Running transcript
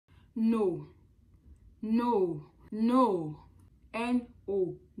No, no, no,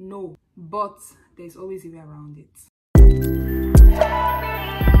 no, no. But there's always a way around it.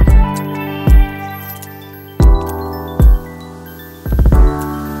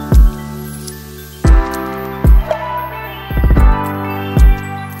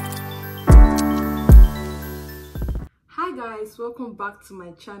 Hi guys, welcome back to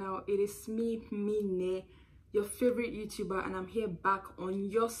my channel. It is me, iammeeneh, your favorite YouTuber, and I'm here back on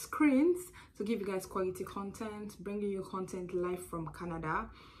your screens to give you guys quality content, bringing you content live from Canada.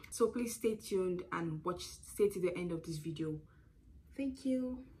 So please stay tuned and stay to the end of this video. Thank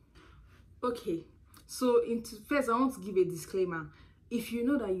you. Okay, so first I want to give a disclaimer. If you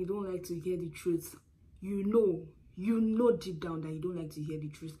know that you don't like to hear the truth, you know deep down that you don't like to hear the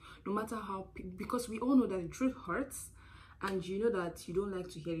truth, no matter how, because we all know that the truth hurts, and you know that you don't like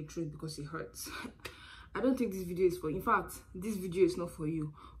to hear the truth because it hurts. I don't think this video is for you. In fact, this video is not for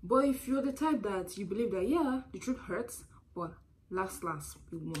you. But if you're the type that you believe that, yeah, the truth hurts, but last,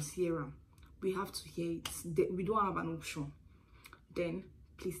 we must hear them. We have to hear it. We don't have an option. Then,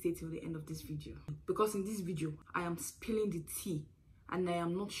 please stay till the end of this video. Because in this video, I am spilling the tea and I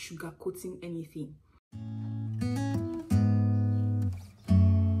am not sugarcoating anything.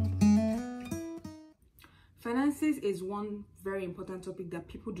 Finances is one very important topic that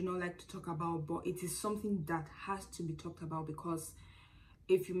people do not like to talk about, but it is something that has to be talked about, because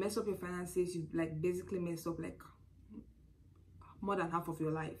if you mess up your finances, you basically mess up more than half of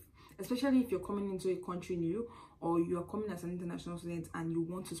your life. Especially if you're coming into a country new, or you are coming as an international student and you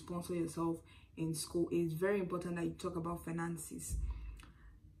want to sponsor yourself in school. It's very important that you talk about finances.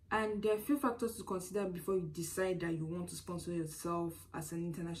 And there are a few factors to consider before you decide that you want to sponsor yourself as an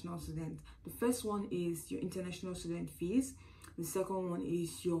international student. The first one is your international student fees. The second one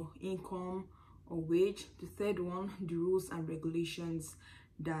is your income or wage. The third one, the rules and regulations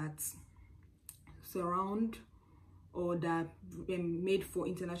that surround or that are made for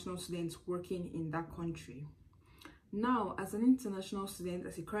international students working in that country. Now, as an international student,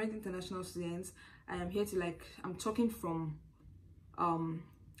 as a current international student, I am here to I'm talking from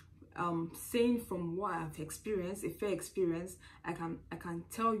saying from what I've experienced, a fair experience. I can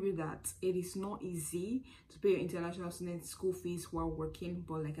tell you that it is not easy to pay your international student school fees while working,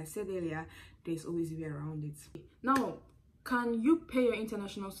 but like I said earlier, there's always a way around it. Now, can you pay your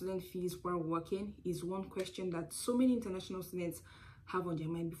international student fees while working is one question that so many international students have on their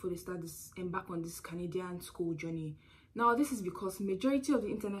mind before they embark on this Canadian school journey. Now, this is because majority of the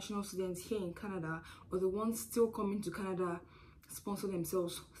international students here in Canada, or the ones still coming to Canada, sponsor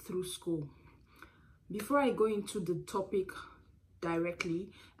themselves through school. Before I go into the topic directly,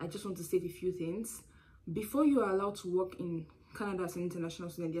 I just want to state a few things. Before you are allowed to work in Canada as an international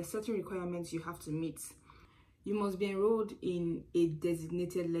student, there are certain requirements you have to meet. You must be enrolled in a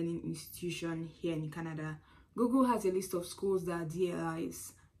designated learning institution here in Canada. Google has a list of schools that are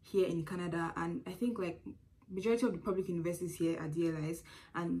DLIs here in Canada, and I think majority of the public universities here are DLIs,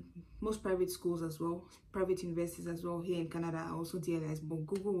 and most private schools as well, private universities as well here in Canada are also DLIs, but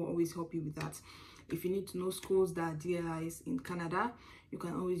Google will always help you with that. If you need to know schools that are DLIs in Canada, you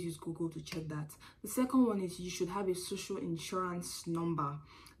can always use Google to check that. The second one is you should have a social insurance number.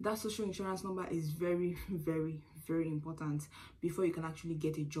 That social insurance number is very, very, very important before you can actually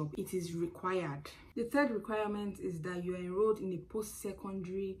get a job. It is required. The third requirement is that you are enrolled in a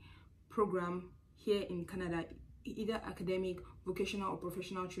post-secondary program here in Canada, either academic, vocational, or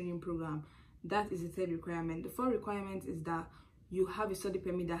professional training program. That is the third requirement. The fourth requirement is that you have a study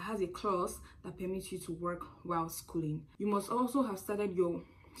permit that has a clause that permits you to work while schooling. You must also have started your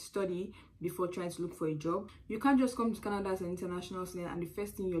study before trying to look for a job. You can't just come to Canada as an international student and the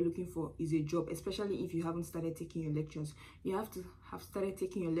first thing you're looking for is a job, especially if you haven't started taking your lectures. You have to have started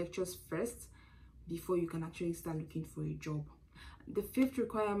taking your lectures first before you can actually start looking for a job. The fifth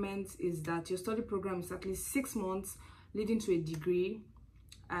requirement is that your study program is at least 6 months, leading to a degree,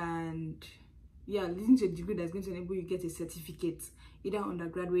 and leading to a degree that's going to enable you to get a certificate, either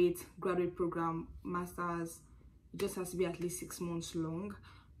undergraduate, graduate program, masters. It just has to be at least 6 months long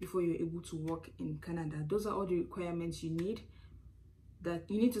before you're able to work in Canada. Those are all the requirements you need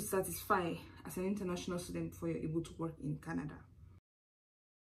to satisfy as an international student before you're able to work in Canada.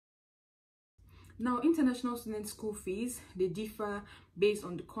 Now, international student school fees, they differ based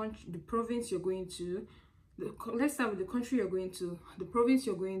on the country, the province you're going to. Let's start with the country you're going to, the province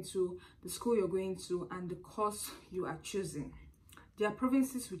you're going to, the school you're going to, and the course you are choosing. There are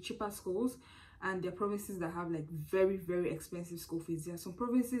provinces with cheaper schools, and there are provinces that have very, very expensive school fees. There are some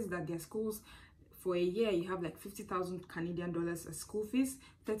provinces that their schools For a year, you have like 50,000 Canadian dollars as school fees,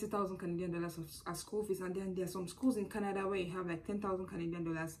 30,000 Canadian dollars as school fees, and then there are some schools in Canada where you have like 10,000 Canadian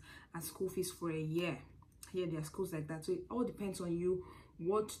dollars as school fees for a year. Here, there are schools like that. So it all depends on you.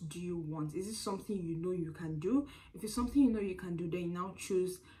 What do you want? Is this something you know you can do? If it's something you know you can do, then you now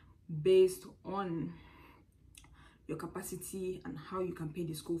choose based on your capacity and how you can pay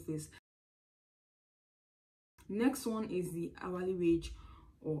the school fees. Next one is the hourly wage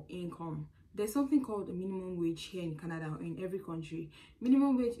or income. There's something called the minimum wage here in Canada or in every country.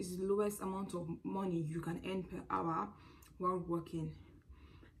 Minimum wage is the lowest amount of money you can earn per hour while working.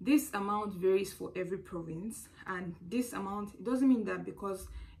 This amount varies for every province, and this amount, it doesn't mean that because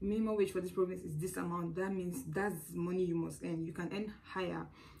minimum wage for this province is this amount, that means that's the money you must earn. You can earn higher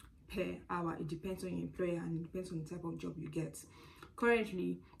per hour. It depends on your employer and it depends on the type of job you get.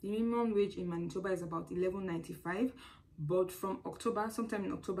 Currently, the minimum wage in Manitoba is about $11.95, but from October, sometime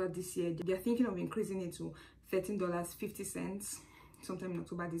in October this year, they're thinking of increasing it to $13.50 sometime in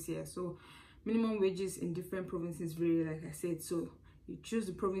October this year. So minimum wages in different provinces vary, like I said. So you choose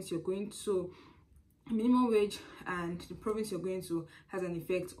the province you're going to. So minimum wage and the province you're going to has an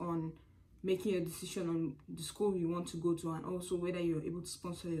effect on making your decision on the school you want to go to, and also whether you're able to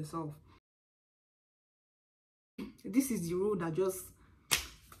sponsor yourself. This is the rule that just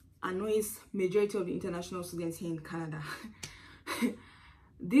annoys majority of the international students here in Canada.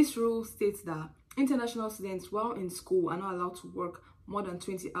 This rule states that international students while in school are not allowed to work more than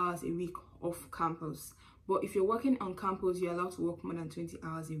 20 hours a week off campus. But if you're working on campus, you're allowed to work more than 20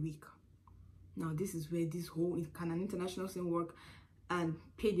 hours a week. Now, this is where this whole can an international student work and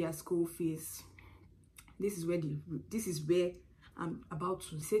pay their school fees? This is where I'm about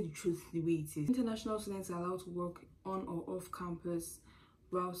to say the truth the way it is. International students are allowed to work on or off campus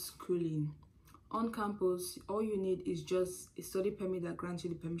while schooling. On campus, all you need is just a study permit that grants you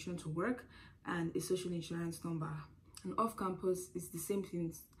the permission to work and a social insurance number. And off campus is the same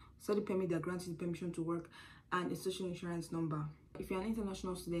thing: study permit that grants you the permission to work and a social insurance number. If you're an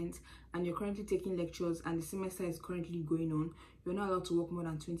international student and you're currently taking lectures and the semester is currently going on, you're not allowed to work more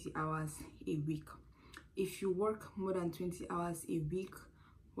than 20 hours a week. If you work more than 20 hours a week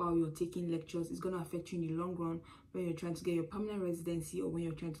while you're taking lectures, it's going to affect you in the long run when you're trying to get your permanent residency or when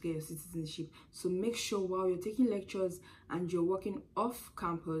you're trying to get your citizenship. So make sure while you're taking lectures and you're working off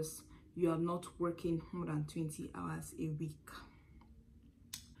campus, you are not working more than 20 hours a week.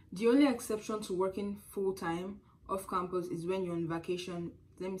 The only exception to working full-time off campus is when you're on vacation.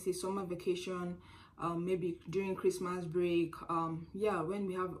 Let me say summer vacation, maybe during Christmas break. Yeah, when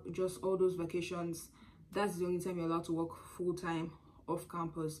we have just all those vacations, that's the only time you're allowed to work full-time off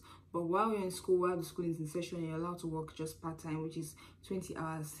campus. But while you're in school, while the school is in session, you're allowed to work just part-time, which is 20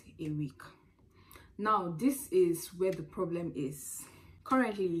 hours a week. Now, this is where the problem is.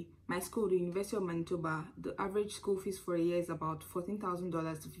 Currently, my school, the University of Manitoba, the average school fees for a year is about $14,000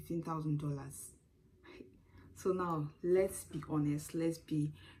 to $15,000. So now, let's be honest, let's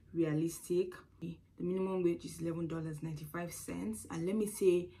be realistic. The minimum wage is $11.95, and let me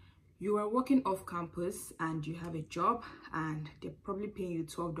say you are working off campus and you have a job and they're probably paying you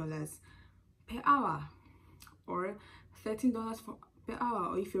 $12 per hour or $13 per hour,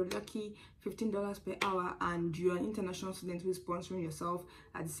 or if you're lucky, $15 per hour, and you're an international student who is sponsoring yourself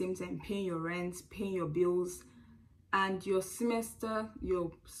at the same time, paying your rent, paying your bills, and your semester, your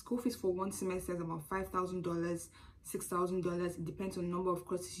school fees for one semester is about $5,000, $6,000. It depends on the number of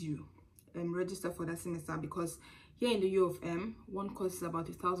courses you register for that semester, because here in the U of M, one course is about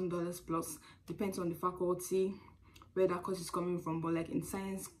 $1,000 plus. Depends on the faculty where that course is coming from. But like in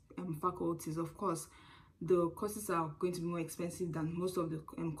science faculties, of course, the courses are going to be more expensive than most of the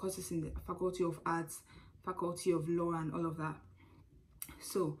courses in the Faculty of Arts, Faculty of Law, and all of that.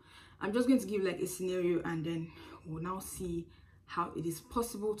 So I'm just going to give like a scenario, and then we'll now see how it is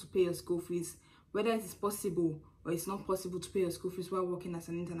possible to pay your school fees, whether it is possible or it's not possible to pay your school fees while working as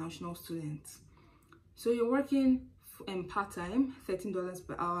an international student. So you're working part-time, $13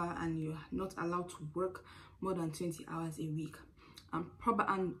 per hour, and you're not allowed to work more than 20 hours a week.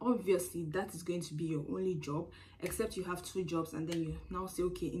 And obviously that is going to be your only job, except you have two jobs, and then you now say,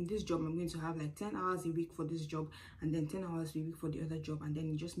 okay, in this job I'm going to have like 10 hours a week for this job and then 10 hours a week for the other job, and then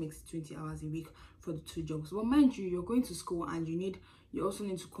it just makes 20 hours a week for the two jobs. But mind you, you're going to school and you also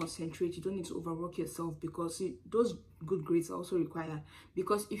need to concentrate. You don't need to overwork yourself, because those good grades are also required,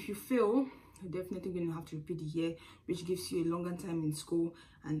 because if you fail, you're definitely going to have to repeat the year, which gives you a longer time in school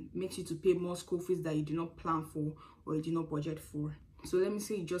and makes you to pay more school fees that you do not plan for or you do not budget for. So let me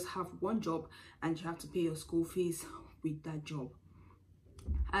say you just have one job and you have to pay your school fees with that job,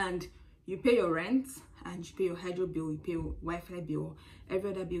 and you pay your rent and you pay your hydro bill, you pay your Wi-Fi bill, every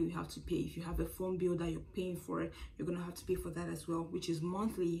other bill you have to pay. If you have a phone bill that you're paying for, you're gonna have to pay for that as well, which is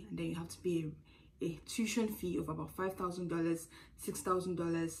monthly, and then you have to pay a tuition fee of about $5,000,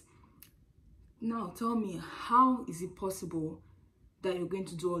 $6,000. Now tell me, how is it possible that you're going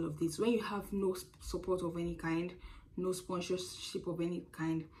to do all of this when you have no support of any kind, no sponsorship of any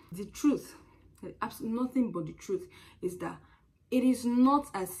kind? The truth, absolutely nothing but the truth, is that it is not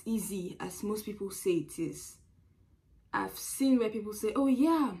as easy as most people say it is. I've seen where people say, oh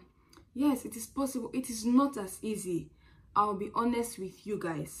yeah, yes, it is possible. It is not as easy. I'll be honest with you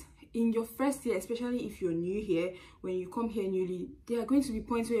guys. In your first year, especially if you're new here, when you come here newly, there are going to be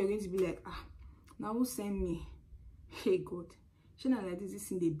points where you're going to be like, now who send me? Hey God, shouldn't I like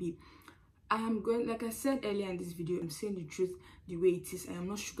this in the be? I am going, like I said earlier in this video, I'm saying the truth the way it is. I am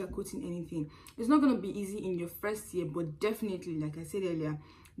not sugarcoating anything. It's not going to be easy in your first year, but definitely, like I said earlier,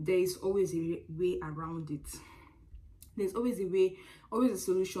 there is always a way around it. There's always a way, always a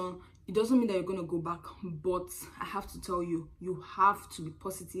solution. It doesn't mean that you're going to go back, but I have to tell you, you have to be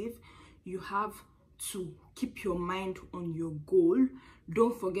positive. You have to keep your mind on your goal.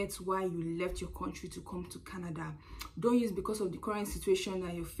 Don't forget why you left your country to come to Canada. Don't use because of the current situation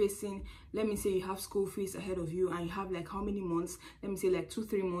that you're facing. Let me say you have school fees ahead of you and you have like how many months? Let me say like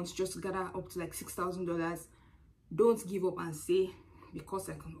 2-3 months just to gather up to like $6,000. Don't give up and say, because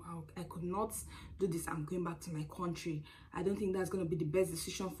I could not do this, I'm going back to my country. I don't think that's going to be the best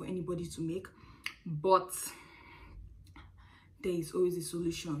decision for anybody to make, but there is always a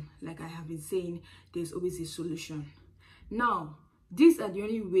solution. Like I have been saying, there's always a solution. Now, these are the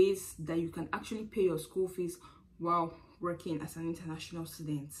only ways that you can actually pay your school fees while working as an international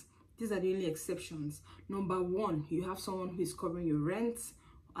student. These are the only exceptions. Number one, you have someone who is covering your rent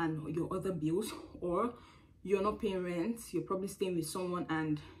and your other bills, or you're not paying rent, you're probably staying with someone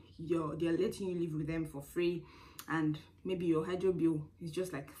and they're letting you live with them for free, and maybe your hydro bill is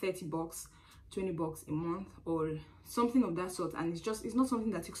just like $30, $20 a month or something of that sort, and it's not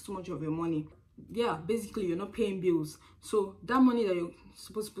something that takes too much of your money. Yeah, basically you're not paying bills, so that money that you're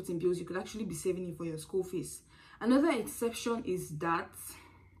supposed to put in bills, you could actually be saving it for your school fees. Another exception is that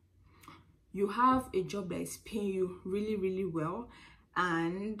you have a job that is paying you really, really well,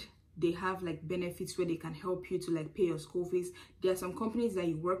 and they have like benefits where they can help you to like pay your school fees. There are some companies that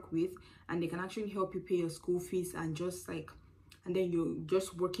you work with and they can actually help you pay your school fees, and just like, and then you're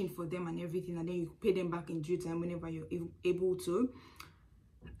just working for them and everything, and then you pay them back in due time whenever you're able to.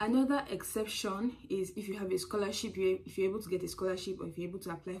 Another exception is if you have a scholarship, if you're able to get a scholarship, or if you're able to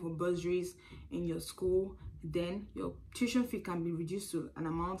apply for bursaries in your school, then your tuition fee can be reduced to an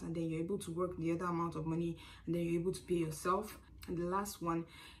amount, and then you're able to work the other amount of money, and then you're able to pay yourself. And the last one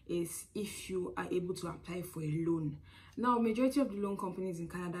is if you are able to apply for a loan. Now, majority of the loan companies in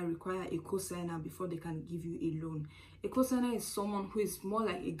Canada require a co-signer before they can give you a loan. A co-signer is someone who is more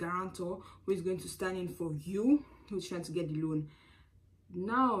like a guarantor, who is going to stand in for you, who's trying to get the loan.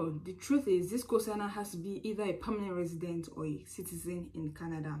 Now, the truth is, this co-signer has to be either a permanent resident or a citizen in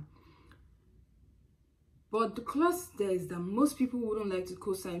Canada. But the clause there is that most people wouldn't like to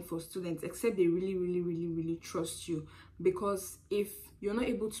co-sign for students except they really, really, really, really trust you. Because if you're not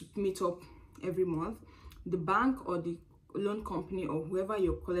able to meet up every month, the bank or the loan company or whoever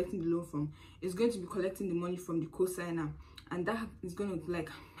you're collecting the loan from is going to be collecting the money from the co-signer. And that is going to like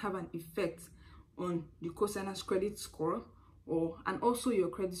have an effect on the co-signer's credit score, and also your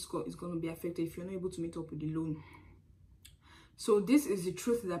credit score is going to be affected if you're not able to meet up with the loan. So this is the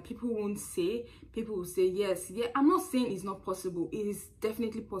truth that people won't say. People will say, yes, yeah, I'm not saying it's not possible. It is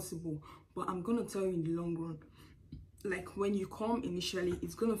definitely possible. But I'm going to tell you in the long run, like when you come initially,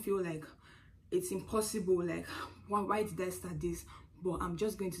 it's going to feel like it's impossible. Like, why did I start this? But I'm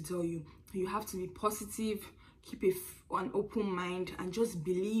just going to tell you, you have to be positive, keep an open mind, and just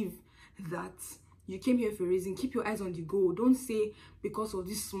believe that you came here for a reason. Keep your eyes on the goal. Don't say, because of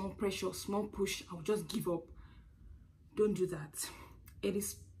this small pressure, small push, I'll just give up. Don't do that. It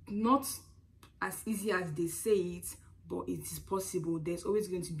is not as easy as they say it, but it is possible. There's always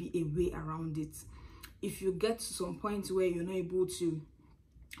going to be a way around it. If you get to some point where you're not able to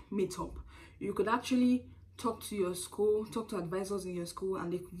meet up, you could actually talk to your school, talk to advisors in your school,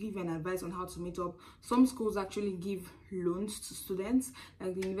 and they could give you an advice on how to meet up. Some schools actually give loans to students,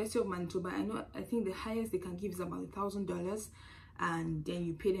 like the University of Manitoba. I think the highest they can give is about $1,000, and then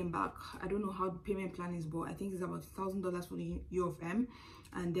you pay them back. I don't know how the payment plan is, but I think it's about $1,000 for the U of M.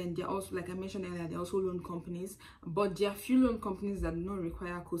 And then they're also, like I mentioned earlier, they're also loan companies, but there are few loan companies that do not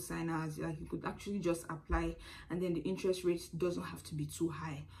require co-signers. Like you could actually just apply, and then the interest rate doesn't have to be too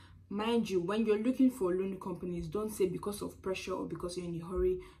high. mind you, when you're looking for loan companies, don't say because of pressure or because you're in a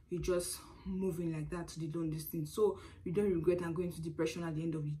hurry you just moving like that to the loan distance, so you don't regret and go into depression at the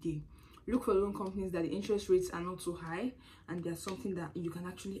end of the day. Look for loan companies that the interest rates are not so high and they're something that you can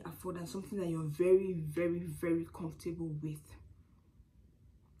actually afford and something that you're very, very, very comfortable with.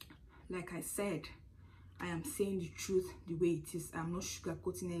 Like I said, I am saying the truth the way it is. I'm not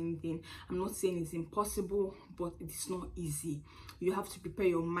sugarcoating anything. I'm not saying it's impossible, but it is not easy. You have to prepare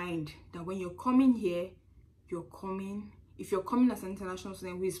your mind that when you're coming here, you're coming. If you're coming as an international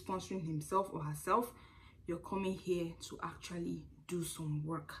student who is sponsoring himself or herself, you're coming here to actually do some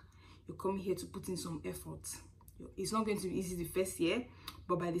work. You're coming here to put in some effort. It's not going to be easy the first year,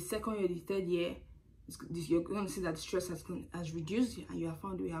 but by the second year, the third year, you're going to see that the stress has reduced and you have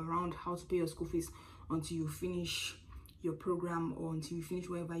found a way around how to pay your school fees until you finish your program or until you finish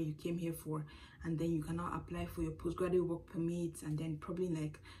whatever you came here for, and then you can now apply for your postgraduate work permit and then probably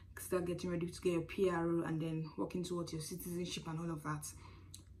like start getting ready to get your PRO and then working towards your citizenship and all of that.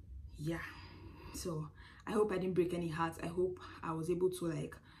 Yeah, so I hope I didn't break any hearts. I hope I was able to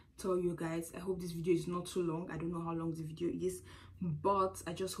like tell you guys. I hope this video is not too long. I don't know how long the video is, but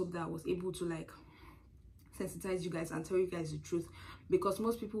I just hope that I was able to like sensitize you guys and tell you guys the truth, because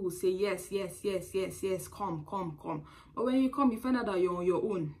most people will say yes, come, but when you come you find out that you're on your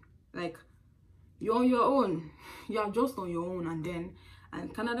own. Like, you're on your own, you are just on your own.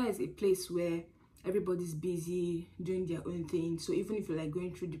 And Canada is a place where everybody's busy doing their own thing, so even if you're like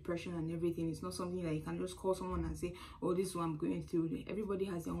going through depression and everything, it's not something that you can just call someone and say, oh, this is what I'm going through. Everybody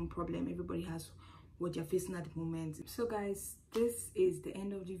has their own problem, everybody has what you're facing at the moment. So guys, this is the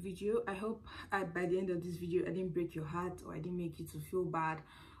end of the video. I hope by the end of this video I didn't break your heart or I didn't make you to feel bad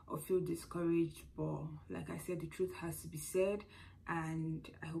or feel discouraged, but like I said, the truth has to be said, and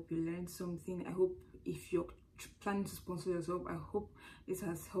I hope you learned something. I hope if you're planning to sponsor yourself, I hope this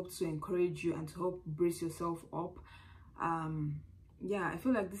has helped to encourage you and to help brace yourself up. Yeah, I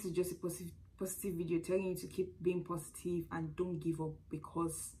feel like this is just a positive video telling you to keep being positive and don't give up,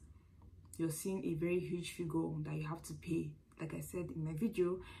 because you're seeing a very huge figure that you have to pay. Like I said in my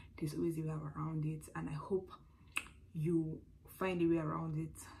video, there's always a way around it, and I hope you find a way around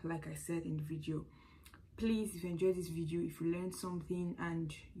it. Like I said in the video, please, if you enjoyed this video, if you learned something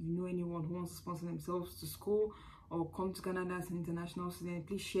and you know anyone who wants to sponsor themselves to school or come to Canada as an international student,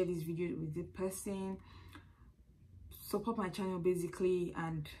 please share this video with the person. Support my channel basically,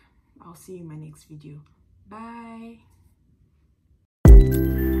 and I'll see you in my next video. Bye.